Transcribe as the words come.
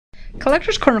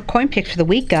Collector's Corner coin picks for the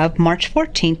week of March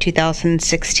 14,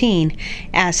 2016.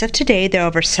 As of today, there are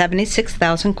over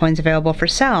 76,000 coins available for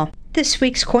sale. This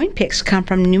week's coin picks come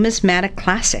from Numismatic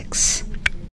Classics.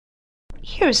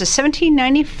 Here's a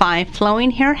 1795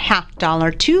 flowing hair half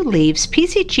dollar, 2 leaves,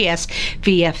 PCGS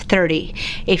VF30.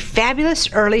 A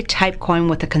fabulous early type coin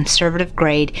with a conservative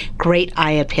grade, great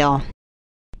eye appeal.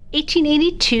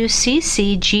 1882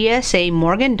 CC GSA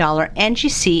Morgan Dollar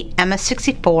NGC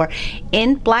MS64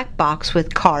 in black box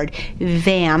with card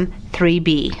VAM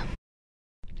 3B.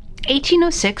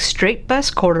 1806 straight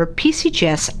bust quarter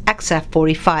PCGS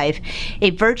XF45. A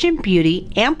virgin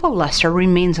beauty, ample luster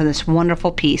remains on this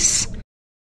wonderful piece.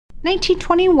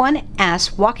 1921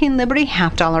 S Walking Liberty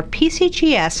half dollar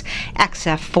PCGS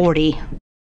XF40.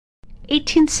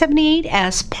 1878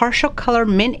 S partial color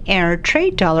mint air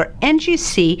trade dollar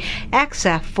NGC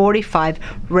XF45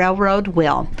 railroad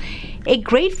wheel. A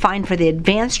great find for the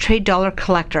advanced trade dollar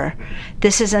collector.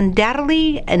 This is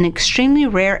undoubtedly an extremely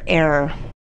rare error.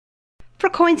 For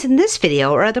coins in this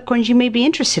video or other coins you may be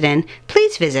interested in,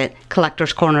 please visit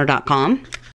collectorscorner.com.